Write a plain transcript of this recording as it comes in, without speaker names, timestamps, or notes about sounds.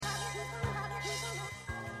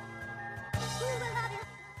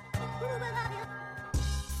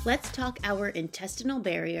Let's talk our intestinal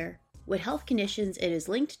barrier, what health conditions it is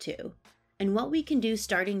linked to, and what we can do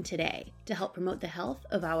starting today to help promote the health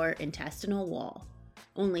of our intestinal wall.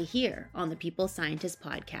 Only here on the People Scientist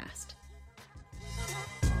Podcast.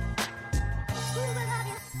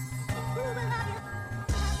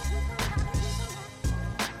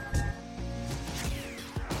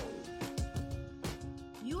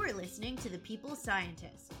 You are listening to the People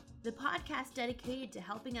Scientist, the podcast dedicated to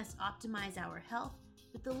helping us optimize our health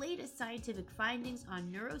with the latest scientific findings on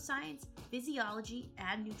neuroscience, physiology,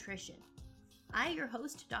 and nutrition. I, your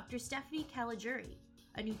host, Dr. Stephanie Caligiuri,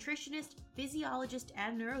 a nutritionist, physiologist,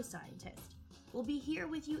 and neuroscientist, will be here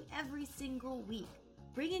with you every single week,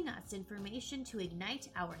 bringing us information to ignite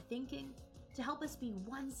our thinking, to help us be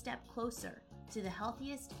one step closer to the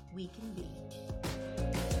healthiest we can be.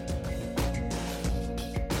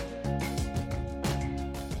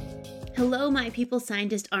 Hello, my People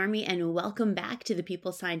Scientist Army, and welcome back to the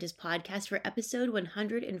People Scientist Podcast for episode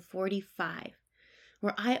 145,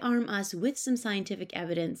 where I arm us with some scientific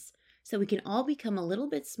evidence so we can all become a little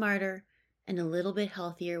bit smarter and a little bit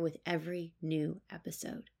healthier with every new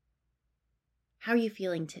episode. How are you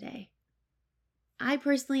feeling today? I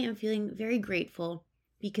personally am feeling very grateful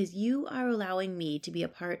because you are allowing me to be a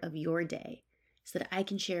part of your day so that I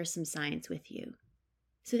can share some science with you.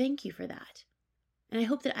 So thank you for that. And I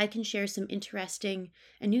hope that I can share some interesting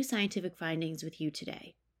and new scientific findings with you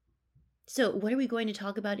today. So, what are we going to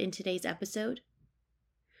talk about in today's episode?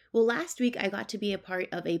 Well, last week I got to be a part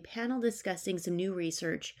of a panel discussing some new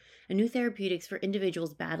research and new therapeutics for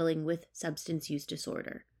individuals battling with substance use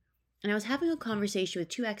disorder. And I was having a conversation with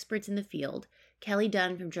two experts in the field, Kelly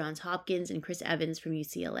Dunn from Johns Hopkins and Chris Evans from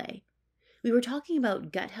UCLA. We were talking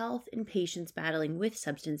about gut health in patients battling with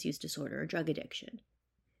substance use disorder or drug addiction.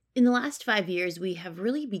 In the last 5 years, we have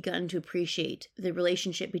really begun to appreciate the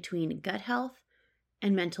relationship between gut health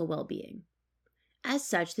and mental well-being. As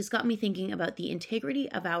such, this got me thinking about the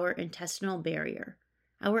integrity of our intestinal barrier,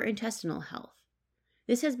 our intestinal health.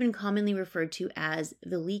 This has been commonly referred to as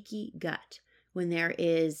the leaky gut when there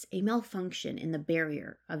is a malfunction in the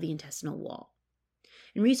barrier of the intestinal wall.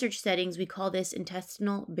 In research settings, we call this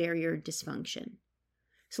intestinal barrier dysfunction.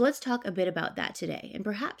 So let's talk a bit about that today, and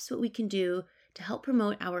perhaps what we can do to help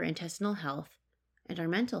promote our intestinal health and our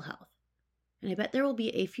mental health. And I bet there will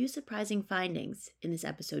be a few surprising findings in this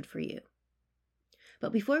episode for you.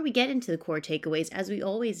 But before we get into the core takeaways, as we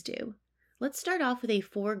always do, let's start off with a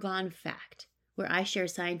foregone fact, where I share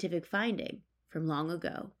scientific finding from long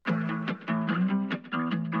ago.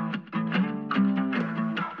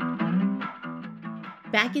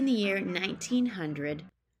 Back in the year 1900,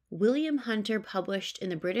 William Hunter published in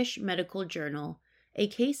the British Medical Journal a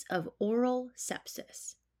case of oral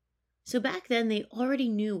sepsis. So back then they already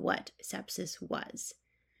knew what sepsis was,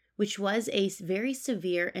 which was a very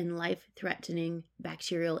severe and life-threatening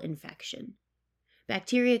bacterial infection.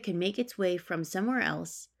 Bacteria can make its way from somewhere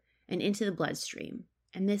else and into the bloodstream,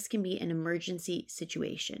 and this can be an emergency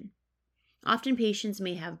situation. Often patients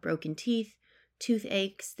may have broken teeth,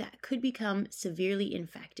 toothaches that could become severely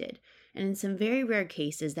infected, and in some very rare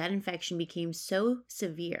cases, that infection became so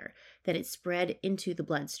severe that it spread into the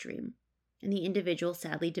bloodstream, and the individual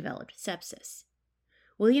sadly developed sepsis.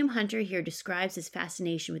 William Hunter here describes his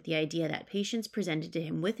fascination with the idea that patients presented to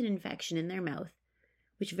him with an infection in their mouth,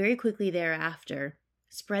 which very quickly thereafter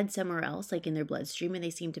spread somewhere else, like in their bloodstream, and they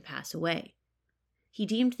seemed to pass away. He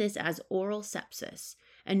deemed this as oral sepsis,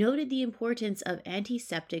 and noted the importance of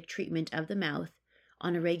antiseptic treatment of the mouth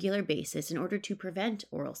on a regular basis in order to prevent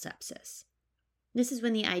oral sepsis. This is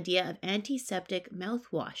when the idea of antiseptic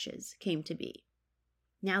mouthwashes came to be.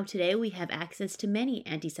 Now today we have access to many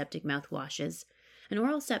antiseptic mouthwashes, and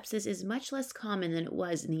oral sepsis is much less common than it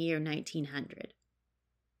was in the year 1900.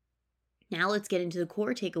 Now let's get into the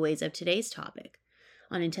core takeaways of today's topic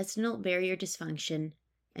on intestinal barrier dysfunction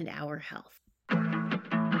and our health.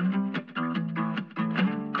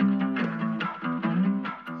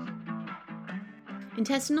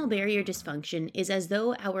 Intestinal barrier dysfunction is as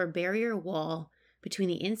though our barrier wall between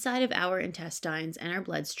the inside of our intestines and our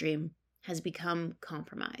bloodstream has become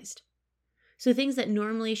compromised. So things that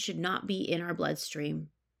normally should not be in our bloodstream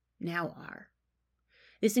now are.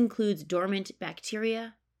 This includes dormant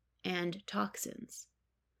bacteria and toxins.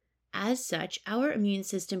 As such, our immune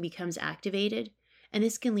system becomes activated, and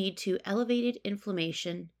this can lead to elevated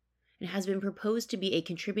inflammation and has been proposed to be a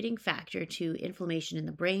contributing factor to inflammation in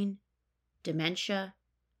the brain, dementia,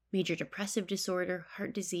 major depressive disorder,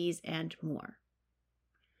 heart disease, and more.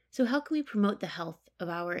 So how can we promote the health of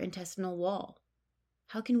our intestinal wall?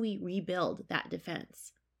 How can we rebuild that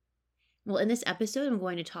defense? Well, in this episode, I'm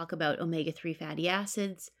going to talk about omega-3 fatty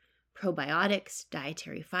acids, probiotics,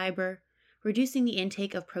 dietary fiber, reducing the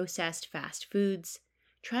intake of processed fast foods,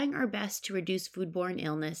 trying our best to reduce foodborne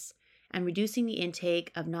illness, and reducing the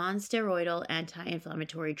intake of non-steroidal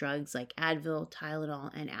anti-inflammatory drugs like Advil,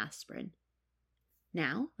 Tylenol, and aspirin.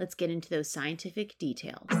 Now, let's get into those scientific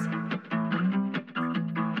details.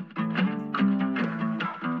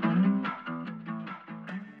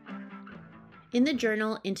 In the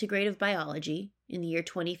journal Integrative Biology, in the year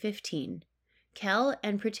 2015, Kell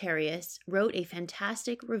and Preterius wrote a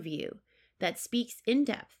fantastic review that speaks in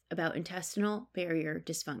depth about intestinal barrier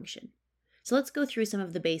dysfunction. So let's go through some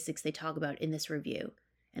of the basics they talk about in this review,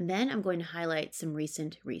 and then I'm going to highlight some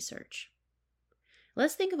recent research.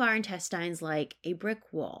 Let's think of our intestines like a brick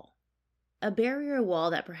wall, a barrier wall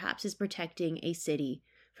that perhaps is protecting a city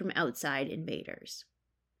from outside invaders.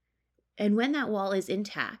 And when that wall is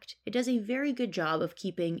intact, it does a very good job of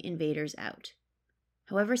keeping invaders out.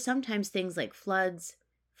 However, sometimes things like floods,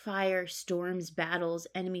 fire, storms, battles,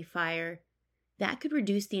 enemy fire, that could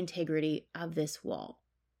reduce the integrity of this wall.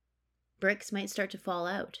 Bricks might start to fall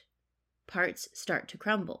out. Parts start to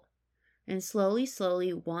crumble. And slowly,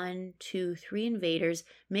 1, 2, 3 invaders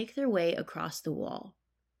make their way across the wall.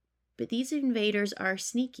 But these invaders are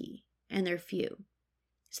sneaky, and they're few.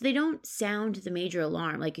 So they don't sound the major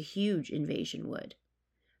alarm like a huge invasion would.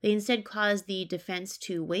 They instead cause the defense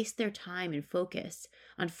to waste their time and focus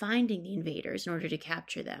on finding the invaders in order to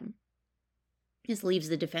capture them. This leaves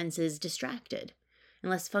the defenses distracted and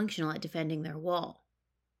less functional at defending their wall.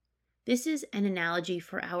 This is an analogy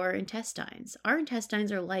for our intestines. Our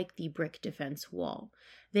intestines are like the brick defense wall.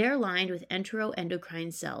 They are lined with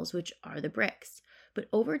enteroendocrine cells, which are the bricks. But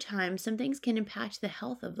over time, some things can impact the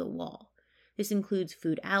health of the wall. This includes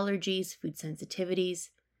food allergies, food sensitivities,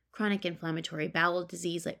 chronic inflammatory bowel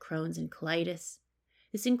disease like Crohn's and colitis.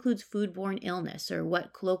 This includes foodborne illness, or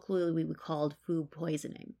what colloquially we would call food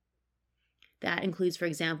poisoning. That includes, for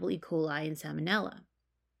example, E. coli and Salmonella.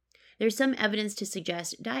 There's some evidence to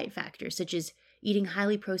suggest diet factors, such as eating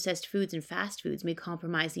highly processed foods and fast foods, may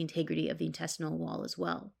compromise the integrity of the intestinal wall as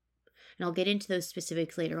well. And I'll get into those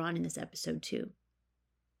specifics later on in this episode too.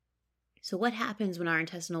 So what happens when our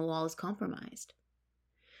intestinal wall is compromised?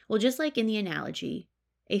 Well, just like in the analogy,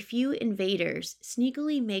 a few invaders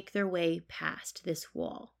sneakily make their way past this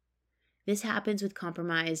wall. This happens with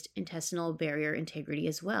compromised intestinal barrier integrity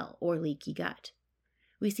as well, or leaky gut.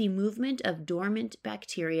 We see movement of dormant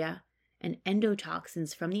bacteria and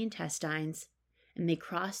endotoxins from the intestines, and they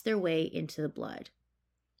cross their way into the blood.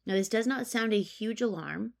 Now, this does not sound a huge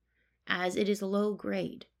alarm, as it is low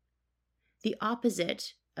grade. The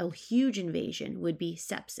opposite, a huge invasion, would be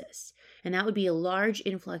sepsis, and that would be a large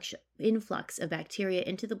influx of bacteria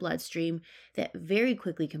into the bloodstream that very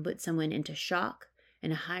quickly can put someone into shock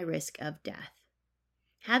and a high risk of death.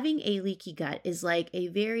 Having a leaky gut is like a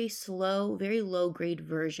very slow, very low-grade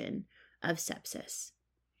version of sepsis.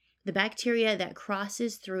 The bacteria that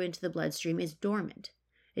crosses through into the bloodstream is dormant.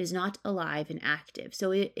 It is not alive and active,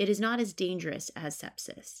 so it is not as dangerous as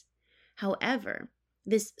sepsis. However,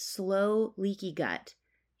 this slow, leaky gut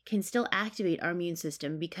can still activate our immune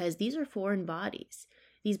system because these are foreign bodies.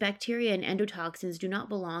 These bacteria and endotoxins do not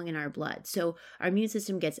belong in our blood, so our immune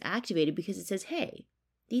system gets activated because it says, hey,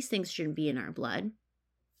 these things shouldn't be in our blood.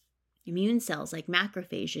 Immune cells like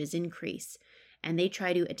macrophages increase, and they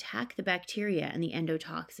try to attack the bacteria and the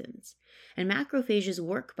endotoxins. And macrophages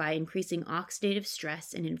work by increasing oxidative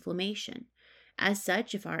stress and inflammation. As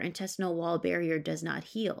such, if our intestinal wall barrier does not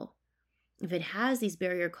heal, if it has these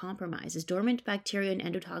barrier compromises, dormant bacteria and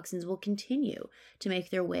endotoxins will continue to make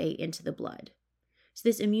their way into the blood. So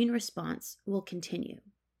this immune response will continue.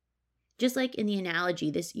 Just like in the analogy,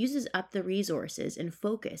 this uses up the resources and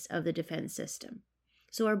focus of the defense system.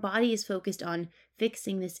 So our body is focused on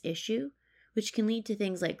fixing this issue, which can lead to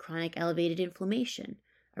things like chronic elevated inflammation,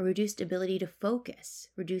 a reduced ability to focus,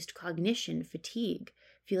 reduced cognition, fatigue,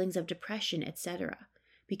 feelings of depression, etc.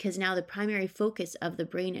 Because now the primary focus of the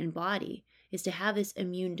brain and body is to have this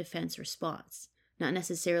immune defense response, not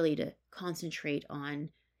necessarily to concentrate on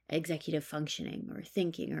executive functioning or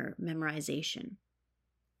thinking or memorization.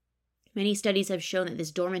 Many studies have shown that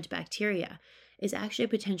this dormant bacteria is actually a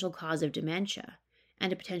potential cause of dementia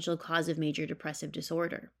and a potential cause of major depressive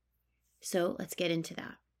disorder. So let's get into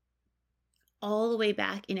that. All the way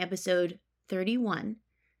back in episode 31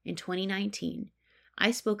 in 2019,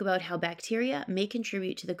 I spoke about how bacteria may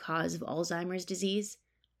contribute to the cause of Alzheimer's disease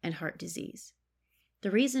and heart disease.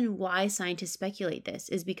 The reason why scientists speculate this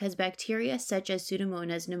is because bacteria such as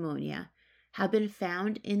Pseudomonas pneumonia have been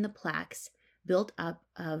found in the plaques built up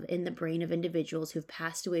in the brain of individuals who've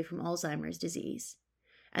passed away from Alzheimer's disease.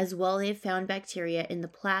 As well, they have found bacteria in the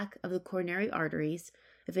plaque of the coronary arteries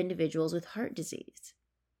of individuals with heart disease.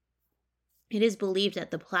 It is believed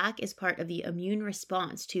that the plaque is part of the immune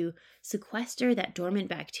response to sequester that dormant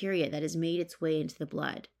bacteria that has made its way into the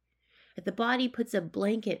blood. That the body puts a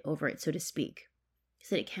blanket over it, so to speak,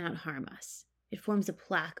 so that it cannot harm us. It forms a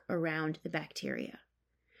plaque around the bacteria.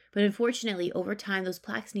 But unfortunately, over time, those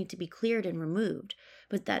plaques need to be cleared and removed.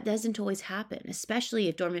 But that doesn't always happen, especially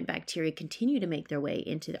if dormant bacteria continue to make their way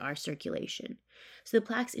into our circulation. So the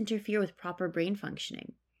plaques interfere with proper brain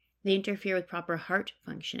functioning. They interfere with proper heart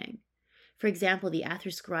functioning. For example, the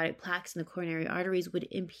atherosclerotic plaques in the coronary arteries would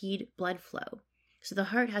impede blood flow. So the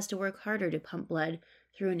heart has to work harder to pump blood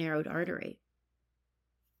through a narrowed artery.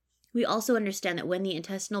 We also understand that when the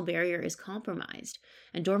intestinal barrier is compromised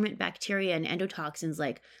and dormant bacteria and endotoxins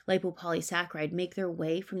like lipopolysaccharide make their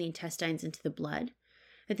way from the intestines into the blood,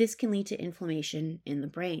 that this can lead to inflammation in the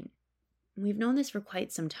brain. And we've known this for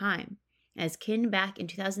quite some time, as Kin back in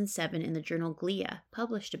 2007 in the journal Glia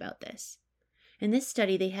published about this. In this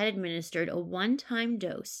study, they had administered a one-time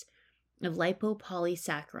dose of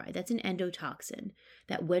lipopolysaccharide, that's an endotoxin,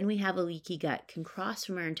 that when we have a leaky gut can cross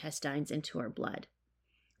from our intestines into our blood.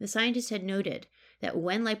 The scientists had noted that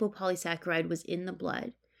when lipopolysaccharide was in the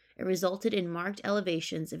blood, it resulted in marked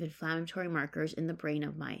elevations of inflammatory markers in the brain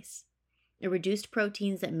of mice. It reduced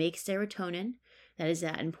proteins that make serotonin, that is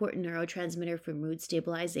that important neurotransmitter for mood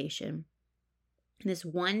stabilization. And this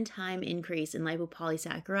one-time increase in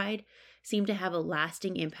lipopolysaccharide seemed to have a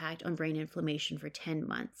lasting impact on brain inflammation for 10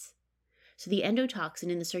 months. So the endotoxin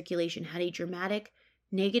in the circulation had a dramatic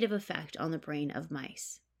negative effect on the brain of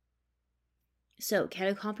mice. So, can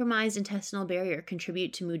a compromised intestinal barrier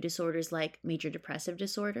contribute to mood disorders like major depressive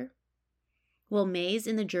disorder? Well, Mays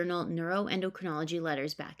in the journal Neuroendocrinology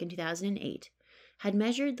Letters back in 2008 had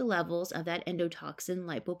measured the levels of that endotoxin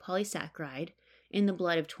lipopolysaccharide in the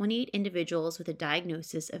blood of 28 individuals with a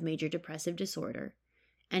diagnosis of major depressive disorder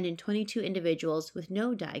and in 22 individuals with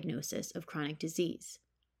no diagnosis of chronic disease.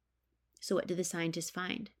 So what did the scientists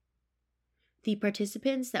find? The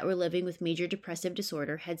participants that were living with major depressive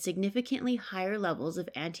disorder had significantly higher levels of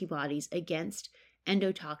antibodies against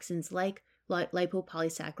endotoxins like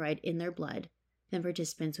lipopolysaccharide in their blood than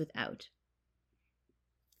participants without.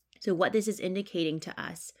 So what this is indicating to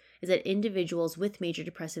us is that individuals with major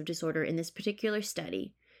depressive disorder in this particular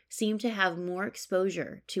study seem to have more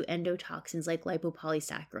exposure to endotoxins like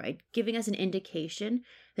lipopolysaccharide, giving us an indication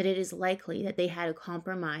that it is likely that they had a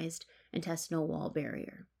compromised intestinal wall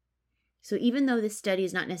barrier. So even though this study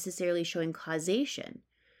is not necessarily showing causation,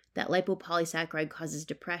 that lipopolysaccharide causes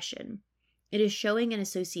depression, it is showing an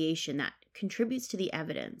association that contributes to the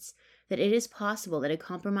evidence that it is possible that a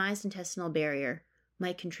compromised intestinal barrier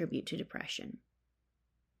might contribute to depression.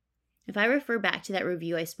 If I refer back to that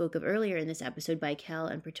review I spoke of earlier in this episode by Kell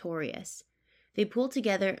and Pretorius, they pulled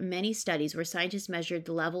together many studies where scientists measured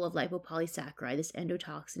the level of lipopolysaccharide, this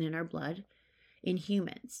endotoxin in our blood, in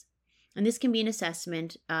humans. And this can be an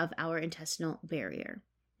assessment of our intestinal barrier.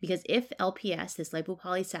 Because if LPS, this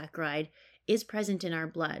lipopolysaccharide, is present in our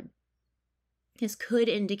blood, this could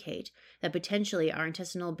indicate that potentially our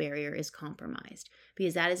intestinal barrier is compromised,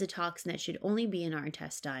 because that is a toxin that should only be in our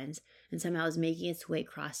intestines and somehow is making its way,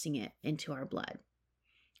 crossing it into our blood.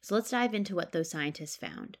 So let's dive into what those scientists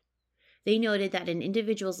found. They noted that in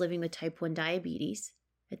individuals living with type 1 diabetes,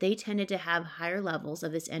 that they tended to have higher levels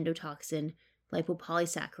of this endotoxin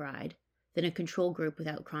lipopolysaccharide than a control group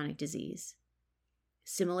without chronic disease.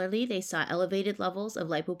 Similarly, they saw elevated levels of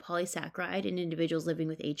lipopolysaccharide in individuals living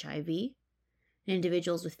with HIV, in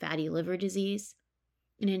individuals with fatty liver disease,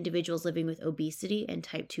 in individuals living with obesity and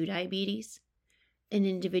type 2 diabetes, in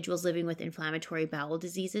individuals living with inflammatory bowel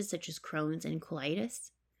diseases such as Crohn's and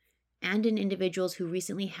colitis, and in individuals who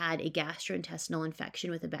recently had a gastrointestinal infection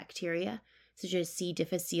with a bacteria such as C.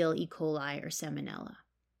 difficile, E. coli, or Salmonella.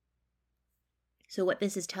 So what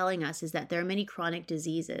this is telling us is that there are many chronic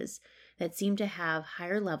diseases that seem to have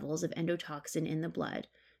higher levels of endotoxin in the blood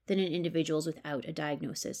than in individuals without a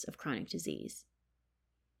diagnosis of chronic disease.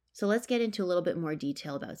 So let's get into a little bit more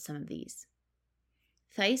detail about some of these.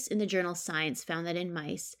 Theis in the journal Science found that in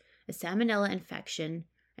mice, a Salmonella infection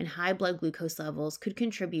and high blood glucose levels could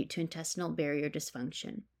contribute to intestinal barrier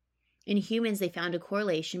dysfunction. In humans, they found a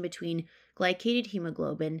correlation between glycated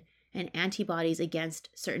hemoglobin and antibodies against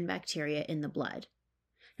certain bacteria in the blood.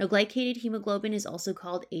 Now, glycated hemoglobin is also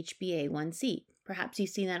called HbA1c. Perhaps you've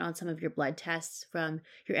seen that on some of your blood tests from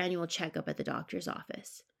your annual checkup at the doctor's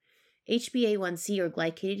office. HbA1c, or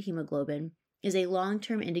glycated hemoglobin, is a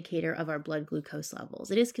long-term indicator of our blood glucose levels.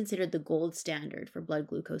 It is considered the gold standard for blood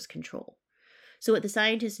glucose control. So what the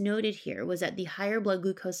scientists noted here was that the higher blood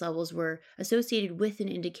glucose levels were associated with an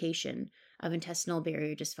indication of intestinal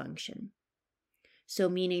barrier dysfunction. So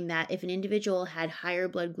meaning that if an individual had higher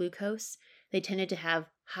blood glucose, they tended to have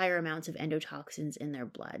higher amounts of endotoxins in their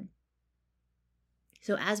blood.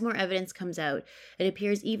 So as more evidence comes out, it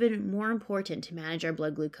appears even more important to manage our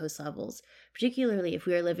blood glucose levels, particularly if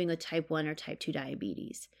we are living with type 1 or type 2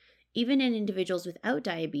 diabetes. Even in individuals without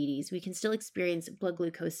diabetes, we can still experience blood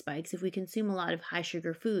glucose spikes if we consume a lot of high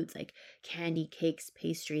sugar foods like candy, cakes,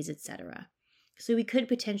 pastries, etc. So we could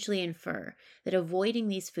potentially infer that avoiding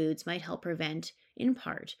these foods might help prevent, in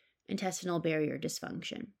part, intestinal barrier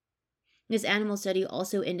dysfunction. This animal study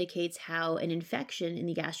also indicates how an infection in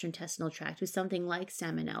the gastrointestinal tract with something like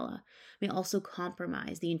Salmonella may also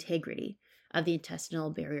compromise the integrity of the intestinal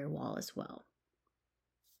barrier wall as well.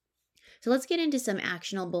 So let's get into some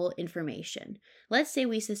actionable information. Let's say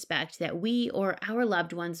we suspect that we or our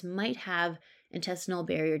loved ones might have intestinal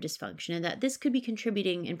barrier dysfunction and that this could be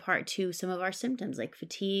contributing in part to some of our symptoms like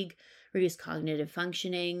fatigue, reduced cognitive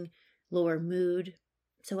functioning, lower mood.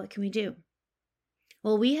 So what can we do?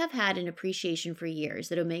 Well, we have had an appreciation for years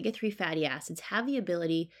that omega-3 fatty acids have the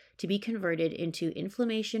ability to be converted into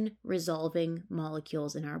inflammation-resolving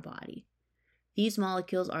molecules in our body. These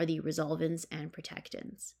molecules are the resolvins and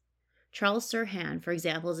protectins. Charles Serhan, for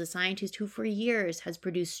example, is a scientist who for years has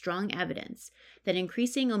produced strong evidence that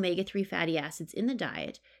increasing omega-3 fatty acids in the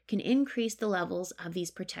diet can increase the levels of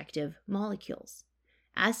these protective molecules.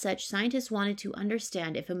 As such, scientists wanted to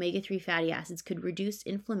understand if omega-3 fatty acids could reduce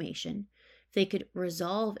inflammation, they could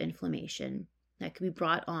resolve inflammation that could be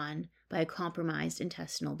brought on by a compromised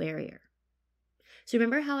intestinal barrier. So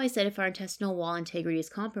remember how I said if our intestinal wall integrity is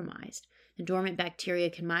compromised, the dormant bacteria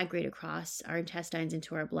can migrate across our intestines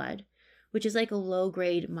into our blood, which is like a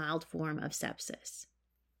low-grade, mild form of sepsis.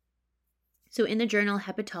 So in the journal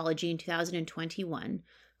Hepatology in 2021,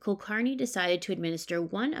 Kulkarni decided to administer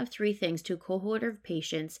one of three things to a cohort of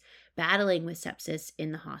patients battling with sepsis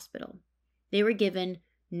in the hospital. They were given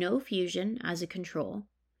no fusion as a control,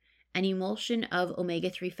 an emulsion of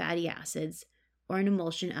omega-3 fatty acids, or an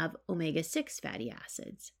emulsion of omega-6 fatty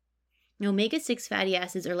acids. Now, omega-6 fatty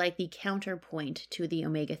acids are like the counterpoint to the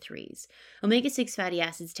omega-3s. Omega-6 fatty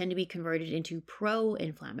acids tend to be converted into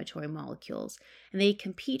pro-inflammatory molecules, and they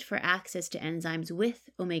compete for access to enzymes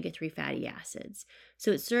with omega-3 fatty acids.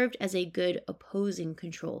 So it served as a good opposing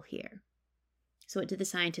control here. So what did the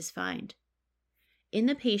scientists find? In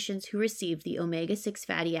the patients who received the omega-6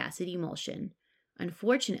 fatty acid emulsion,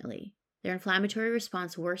 unfortunately, their inflammatory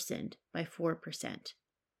response worsened by 4%.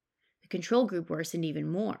 The control group worsened even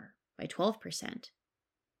more, by 12%.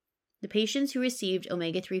 The patients who received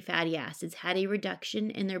omega-3 fatty acids had a reduction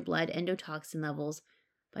in their blood endotoxin levels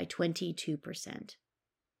by 22%.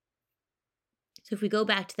 So if we go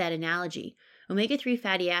back to that analogy, omega-3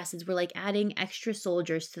 fatty acids were like adding extra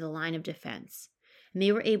soldiers to the line of defense, and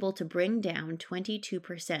they were able to bring down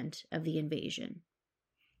 22% of the invasion.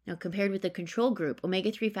 Now, compared with the control group,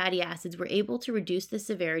 omega-3 fatty acids were able to reduce the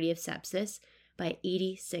severity of sepsis by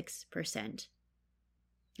 86%.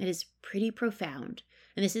 It is pretty profound,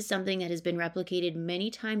 and this is something that has been replicated many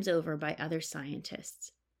times over by other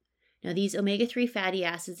scientists. Now, these omega-3 fatty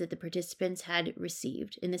acids that the participants had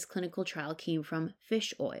received in this clinical trial came from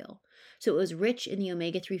fish oil. So it was rich in the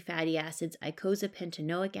omega-3 fatty acids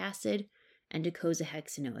eicosapentaenoic acid and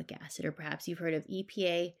docosahexaenoic acid, or perhaps you've heard of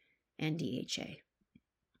EPA and DHA.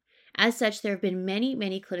 As such, there have been many,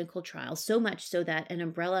 many clinical trials, so much so that an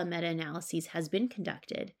umbrella meta-analysis has been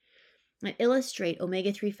conducted that illustrate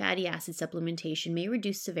omega-3 fatty acid supplementation may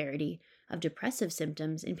reduce severity of depressive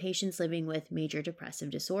symptoms in patients living with major depressive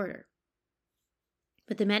disorder.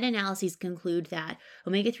 But the meta-analyses conclude that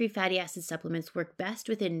omega-3 fatty acid supplements work best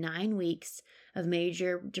within 9 weeks of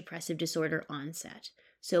major depressive disorder onset.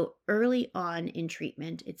 So early on in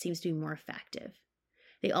treatment, it seems to be more effective.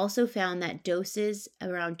 They also found that doses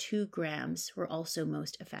around 2 grams were also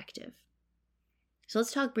most effective. So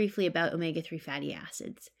let's talk briefly about omega-3 fatty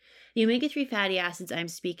acids. The omega-3 fatty acids I'm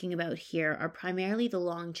speaking about here are primarily the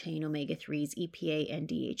long-chain omega-3s, EPA and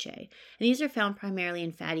DHA. And these are found primarily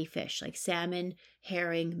in fatty fish like salmon,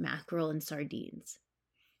 herring, mackerel, and sardines.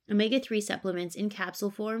 Omega-3 supplements in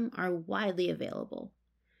capsule form are widely available.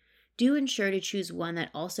 Do ensure to choose one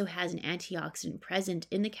that also has an antioxidant present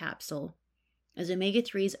in the capsule, as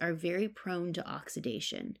omega-3s are very prone to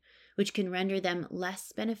oxidation, which can render them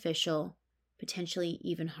less beneficial, potentially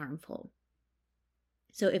even harmful.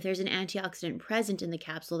 So if there's an antioxidant present in the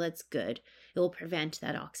capsule, that's good. It will prevent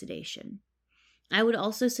that oxidation. I would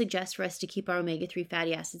also suggest for us to keep our omega-3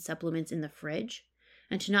 fatty acid supplements in the fridge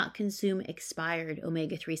and to not consume expired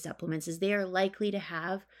omega-3 supplements, as they are likely to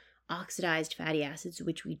have oxidized fatty acids,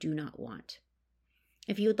 which we do not want.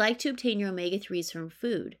 If you would like to obtain your omega-3s from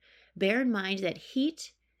food, bear in mind that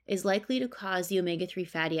heat is likely to cause the omega-3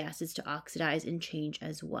 fatty acids to oxidize and change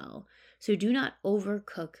as well. So do not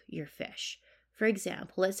overcook your fish. For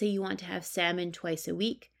example, let's say you want to have salmon twice a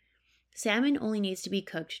week. Salmon only needs to be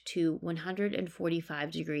cooked to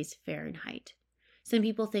 145 degrees Fahrenheit. Some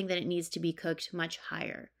people think that it needs to be cooked much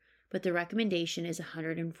higher, but the recommendation is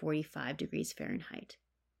 145 degrees Fahrenheit.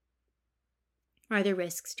 Are there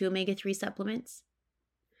risks to omega-3 supplements?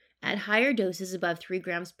 At higher doses above 3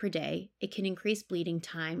 grams per day, it can increase bleeding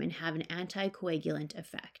time and have an anticoagulant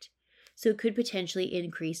effect, so it could potentially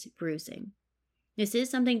increase bruising. This is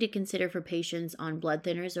something to consider for patients on blood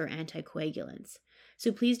thinners or anticoagulants,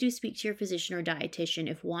 so please do speak to your physician or dietitian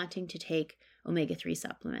if wanting to take omega-3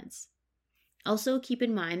 supplements. Also, keep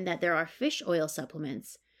in mind that there are fish oil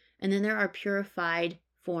supplements, and then there are purified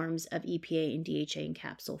forms of EPA and DHA in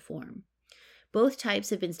capsule form. Both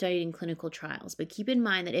types have been studied in clinical trials, but keep in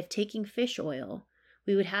mind that if taking fish oil,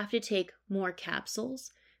 we would have to take more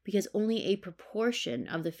capsules because only a proportion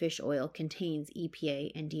of the fish oil contains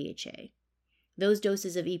EPA and DHA. Those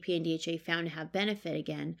doses of EPA and DHA found to have benefit,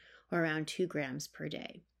 again, are around 2 grams per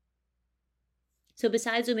day. So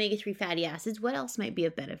besides omega-3 fatty acids, what else might be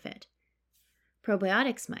of benefit?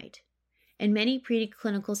 Probiotics might. In many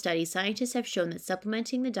preclinical studies, scientists have shown that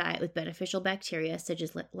supplementing the diet with beneficial bacteria such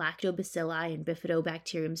as lactobacilli and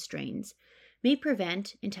bifidobacterium strains may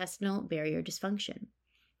prevent intestinal barrier dysfunction.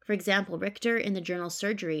 For example, Richter in the journal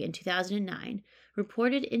Surgery in 2009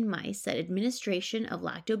 reported in mice that administration of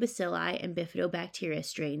lactobacilli and bifidobacteria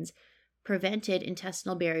strains prevented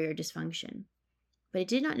intestinal barrier dysfunction. But it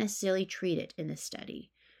did not necessarily treat it in this study,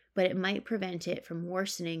 but it might prevent it from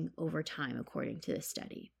worsening over time, according to this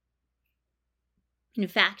study. In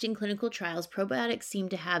fact, in clinical trials, probiotics seem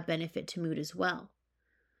to have benefit to mood as well.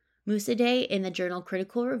 Musadeh in the journal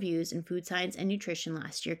Critical Reviews in Food Science and Nutrition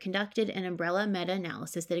last year conducted an umbrella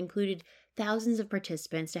meta-analysis that included thousands of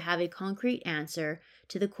participants to have a concrete answer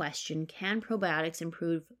to the question, can probiotics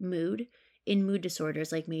improve mood in mood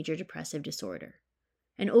disorders like major depressive disorder?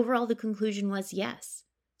 And overall, the conclusion was yes.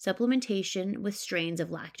 Supplementation with strains of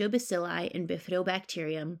lactobacilli and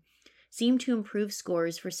bifidobacterium seemed to improve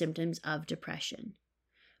scores for symptoms of depression.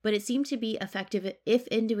 But it seemed to be effective if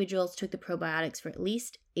individuals took the probiotics for at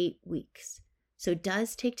least 8 weeks. So it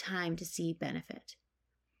does take time to see benefit.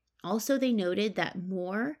 Also, they noted that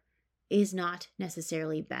more is not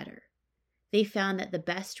necessarily better. They found that the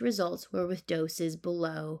best results were with doses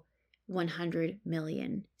below 100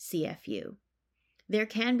 million CFU. There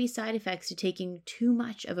can be side effects to taking too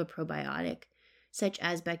much of a probiotic, such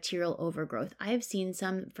as bacterial overgrowth. I have seen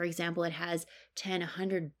some, for example, it has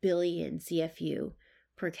 100 billion CFU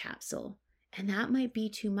per capsule, and that might be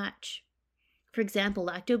too much. For example,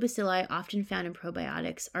 lactobacilli, often found in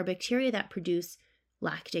probiotics, are bacteria that produce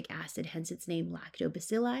lactic acid, hence its name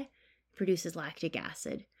lactobacilli, produces lactic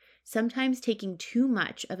acid. Sometimes taking too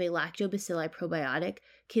much of a lactobacilli probiotic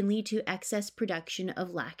can lead to excess production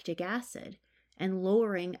of lactic acid and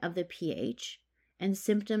lowering of the pH and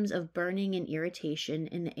symptoms of burning and irritation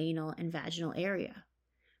in the anal and vaginal area.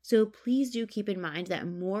 So please do keep in mind that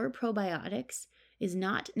more probiotics is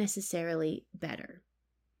not necessarily better.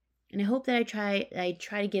 And I hope that I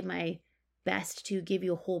try to give my best to give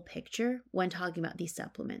you a whole picture when talking about these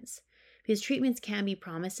supplements. Because treatments can be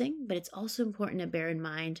promising, but it's also important to bear in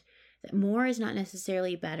mind that more is not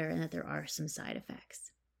necessarily better and that there are some side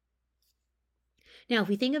effects. Now, if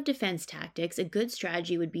we think of defense tactics, a good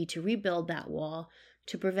strategy would be to rebuild that wall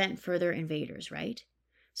to prevent further invaders, right?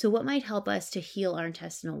 So what might help us to heal our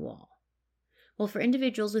intestinal wall? Well, for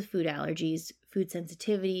individuals with food allergies, food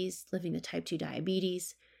sensitivities, living with type 2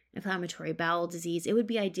 diabetes, inflammatory bowel disease, it would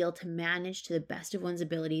be ideal to manage to the best of one's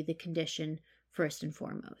ability the condition first and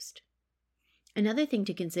foremost. Another thing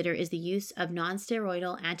to consider is the use of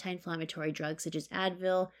non-steroidal anti-inflammatory drugs such as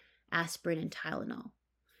Advil, aspirin, and Tylenol.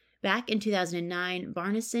 Back in 2009,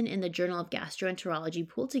 Barneson in the Journal of Gastroenterology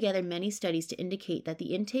pulled together many studies to indicate that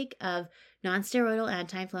the intake of non-steroidal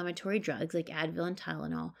anti-inflammatory drugs like Advil and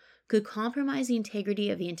Tylenol could compromise the integrity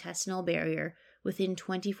of the intestinal barrier within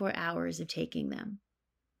 24 hours of taking them.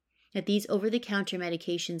 That these over-the-counter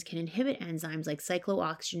medications can inhibit enzymes like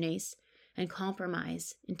cyclooxygenase and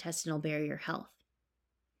compromise intestinal barrier health.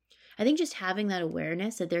 I think just having that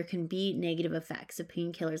awareness that there can be negative effects of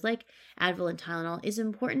painkillers like Advil and Tylenol is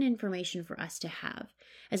important information for us to have,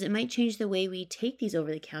 as it might change the way we take these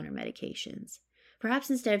over-the-counter medications. Perhaps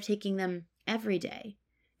instead of taking them every day,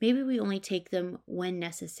 maybe we only take them when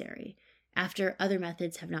necessary, after other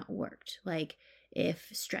methods have not worked, like if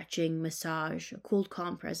stretching, massage, a cold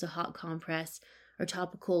compress, a hot compress, or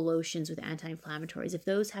topical lotions with anti-inflammatories, if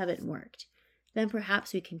those haven't worked, then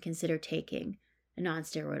perhaps we can consider taking a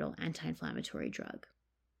non-steroidal anti-inflammatory drug.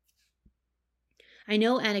 I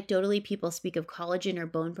know anecdotally people speak of collagen or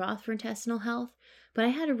bone broth for intestinal health, but I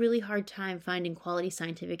had a really hard time finding quality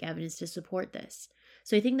scientific evidence to support this.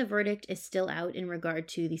 So I think the verdict is still out in regard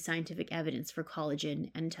to the scientific evidence for collagen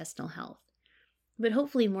and intestinal health. But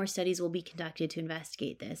hopefully more studies will be conducted to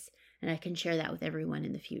investigate this, and I can share that with everyone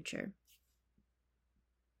in the future.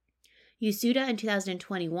 Yasuda in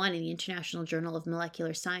 2021 in the International Journal of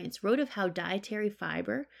Molecular Science wrote of how dietary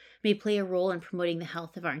fiber may play a role in promoting the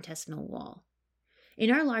health of our intestinal wall. In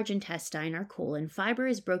our large intestine, our colon, fiber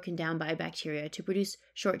is broken down by bacteria to produce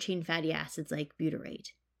short-chain fatty acids like butyrate.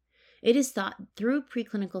 It is thought through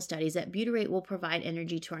preclinical studies that butyrate will provide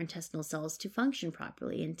energy to our intestinal cells to function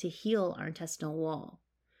properly and to heal our intestinal wall.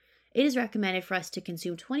 It is recommended for us to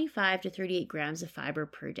consume 25 to 38 grams of fiber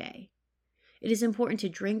per day. It is important to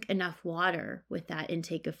drink enough water with that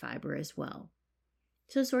intake of fiber as well.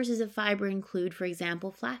 So sources of fiber include, for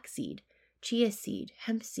example, flaxseed, chia seed,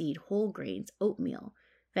 hemp seed, whole grains, oatmeal,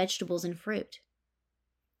 vegetables, and fruit.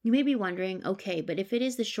 You may be wondering, okay, but if it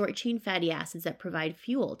is the short-chain fatty acids that provide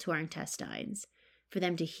fuel to our intestines for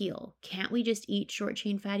them to heal, can't we just eat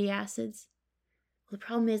short-chain fatty acids? Well, the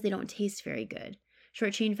problem is they don't taste very good.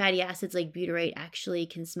 Short-chain fatty acids like butyrate actually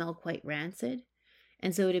can smell quite rancid,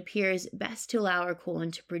 and so it appears best to allow our colon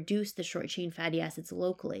to produce the short-chain fatty acids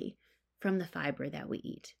locally from the fiber that we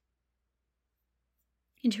eat.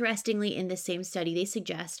 Interestingly, in this same study, they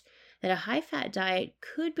suggest that a high-fat diet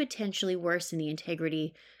could potentially worsen the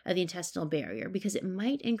integrity of the intestinal barrier because it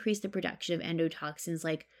might increase the production of endotoxins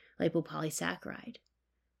like lipopolysaccharide.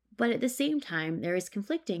 But at the same time, there is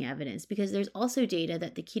conflicting evidence because there's also data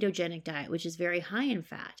that the ketogenic diet, which is very high in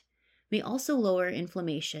fat, may also lower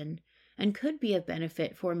inflammation and could be of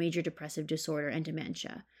benefit for major depressive disorder and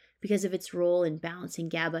dementia because of its role in balancing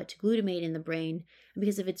GABA to glutamate in the brain and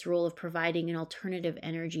because of its role of providing an alternative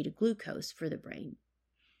energy to glucose for the brain.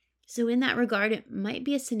 So in that regard, it might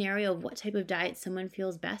be a scenario of what type of diet someone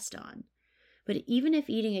feels best on. But even if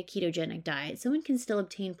eating a ketogenic diet, someone can still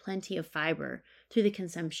obtain plenty of fiber through the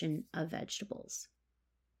consumption of vegetables.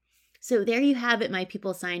 So there you have it, my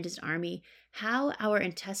People Scientist Army, how our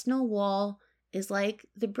intestinal wall is like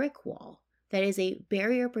the brick wall that is a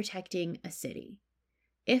barrier protecting a city.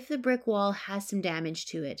 If the brick wall has some damage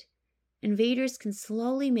to it, invaders can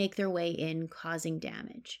slowly make their way in, causing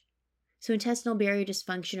damage. So intestinal barrier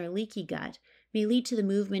dysfunction or leaky gut may lead to the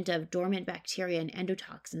movement of dormant bacteria and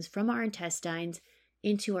endotoxins from our intestines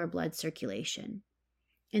into our blood circulation.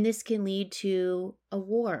 And this can lead to a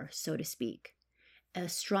war, so to speak, a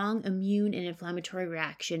strong immune and inflammatory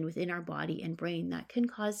reaction within our body and brain that can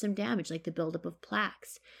cause some damage, like the buildup of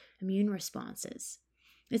plaques, immune responses.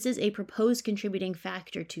 This is a proposed contributing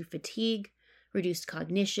factor to fatigue, reduced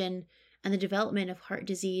cognition, and the development of heart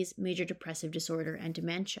disease, major depressive disorder, and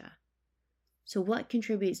dementia. So what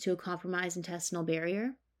contributes to a compromised intestinal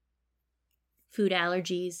barrier? Food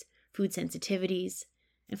allergies, food sensitivities,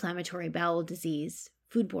 inflammatory bowel disease,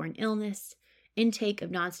 foodborne illness, intake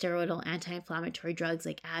of nonsteroidal anti-inflammatory drugs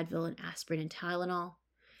like Advil and aspirin and Tylenol,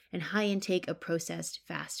 and high intake of processed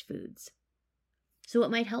fast foods. So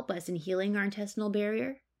what might help us in healing our intestinal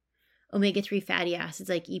barrier? Omega-3 fatty acids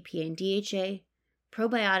like EPA and DHA,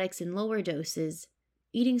 probiotics in lower doses,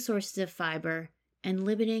 eating sources of fiber, and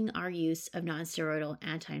limiting our use of nonsteroidal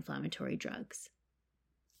anti-inflammatory drugs.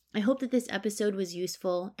 I hope that this episode was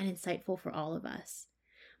useful and insightful for all of us.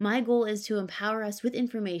 My goal is to empower us with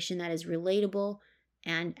information that is relatable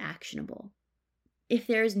and actionable. If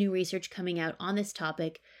there is new research coming out on this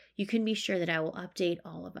topic, you can be sure that I will update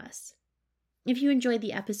all of us. If you enjoyed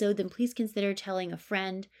the episode, then please consider telling a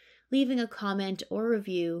friend, leaving a comment or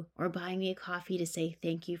review, or buying me a coffee to say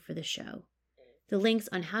thank you for the show. The links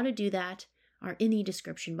on how to do that are in the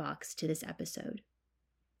description box to this episode.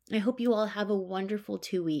 I hope you all have a wonderful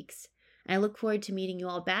 2 weeks, and I look forward to meeting you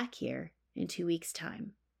all back here in 2 weeks'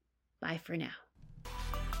 time. Bye for now.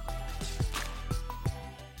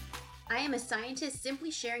 I am a scientist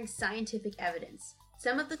simply sharing scientific evidence.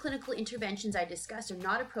 Some of the clinical interventions I discuss are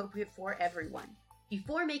not appropriate for everyone.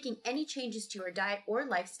 Before making any changes to your diet or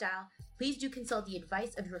lifestyle, please do consult the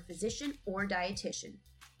advice of your physician or dietitian.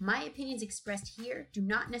 My opinions expressed here do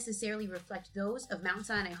not necessarily reflect those of Mount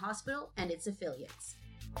Sinai Hospital and its affiliates.